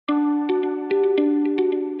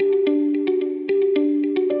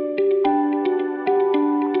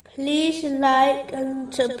like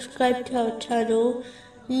and subscribe to our channel.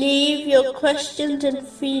 Leave your questions and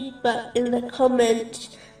feedback in the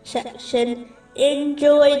comments section.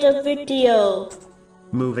 Enjoy the video.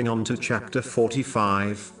 Moving on to chapter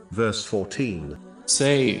 45, verse 14.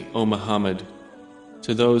 Say, O Muhammad,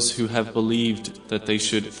 to those who have believed that they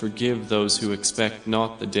should forgive those who expect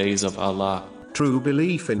not the days of Allah. True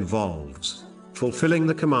belief involves fulfilling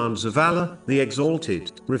the commands of Allah, the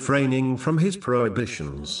Exalted, refraining from His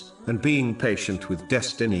prohibitions, and being patient with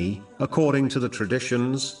destiny, according to the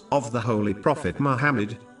traditions of the Holy Prophet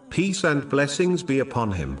Muhammad, peace and blessings be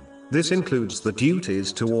upon him. This includes the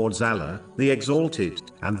duties towards Allah, the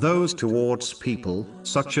Exalted, and those towards people,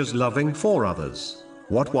 such as loving for others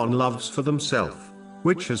what one loves for themselves,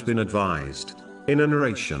 which has been advised in a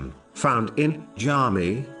narration found in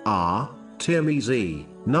Jami' Tirmizi,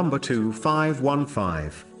 number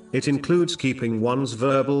 2515. It includes keeping one's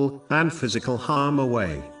verbal and physical harm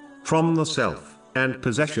away from the self and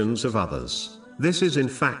possessions of others. This is in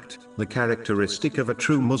fact the characteristic of a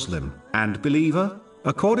true Muslim and believer,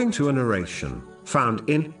 according to a narration found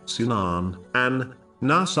in Sunan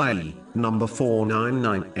an-Nasa'i, number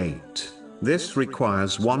 4998. This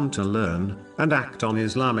requires one to learn and act on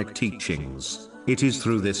Islamic teachings. It is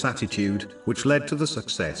through this attitude which led to the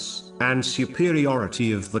success and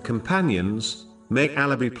superiority of the companions. May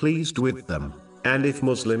Allah be pleased with them. And if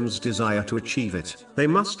Muslims desire to achieve it, they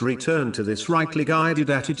must return to this rightly guided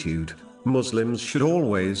attitude. Muslims should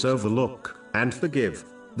always overlook and forgive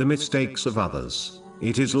the mistakes of others.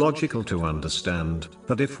 It is logical to understand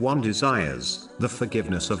that if one desires the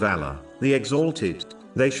forgiveness of Allah, the Exalted,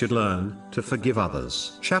 they should learn to forgive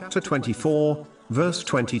others. Chapter 24, verse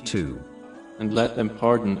 22. And let them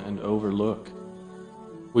pardon and overlook.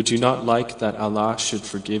 Would you not like that Allah should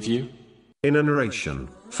forgive you? In a narration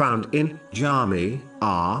found in Jami'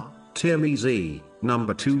 Tirmizi,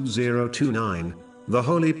 number 2029, the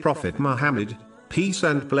Holy Prophet Muhammad, peace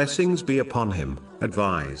and blessings be upon him,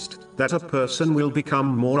 advised that a person will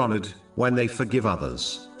become more honored when they forgive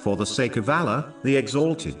others, for the sake of Allah, the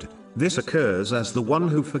Exalted. This occurs as the one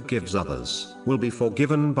who forgives others will be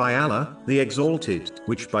forgiven by Allah, the Exalted,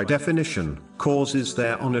 which by definition causes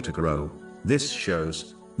their honor to grow. This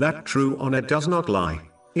shows that true honor does not lie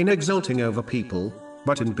in exulting over people,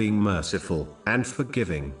 but in being merciful and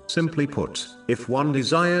forgiving. Simply put, if one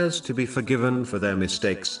desires to be forgiven for their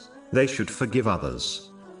mistakes, they should forgive others.